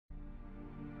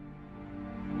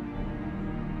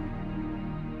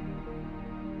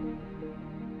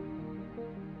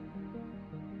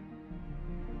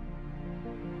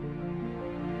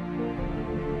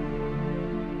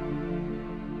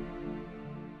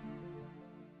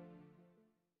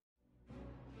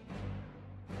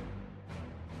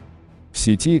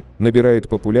сети набирает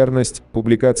популярность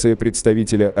публикация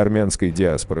представителя армянской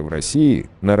диаспоры в России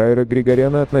Норайра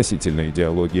Григоряна относительно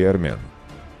идеологии армян.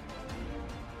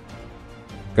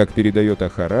 Как передает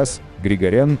Axar.az,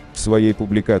 Григорян в своей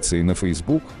публикации на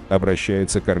Фейсбук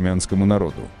обращается к армянскому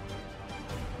народу.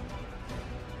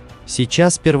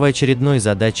 Сейчас первоочередной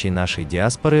задачей нашей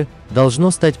диаспоры должно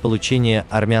стать получение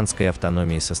армянской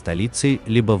автономии со столицей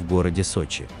либо в городе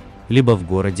Сочи, либо в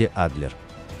городе Адлер.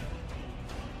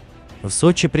 В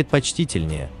Сочи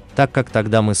предпочтительнее, так как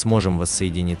тогда мы сможем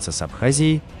воссоединиться с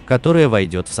Абхазией, которая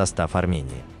войдет в состав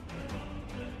Армении.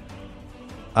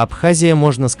 Абхазия,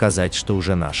 можно сказать, что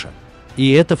уже наша.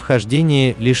 И это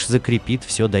вхождение лишь закрепит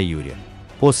все де-юре.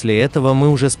 После этого мы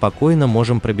уже спокойно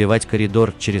можем пробивать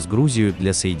коридор через Грузию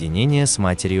для соединения с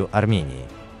матерью Армении.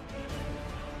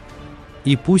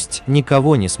 И пусть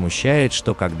никого не смущает,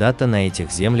 что когда-то на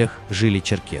этих землях жили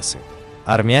черкесы.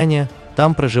 Армяне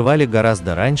там проживали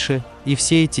гораздо раньше, и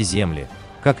все эти земли,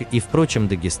 как и, впрочем,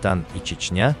 Дагестан и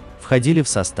Чечня, входили в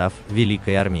состав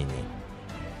Великой Армении.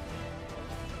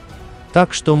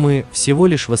 Так что мы всего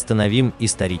лишь восстановим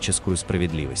историческую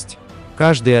справедливость.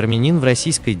 Каждый армянин в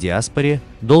российской диаспоре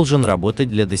должен работать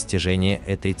для достижения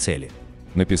этой цели,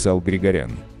 написал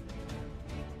Григорян.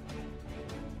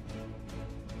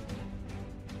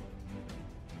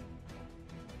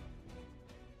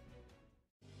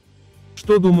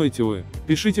 Что думаете вы?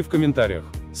 Пишите в комментариях.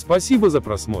 Спасибо за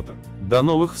просмотр. До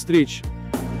новых встреч!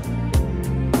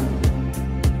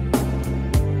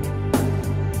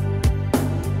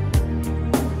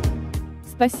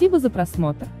 Спасибо за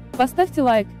просмотр. Поставьте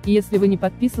лайк, и если вы не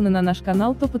подписаны на наш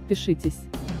канал, то подпишитесь.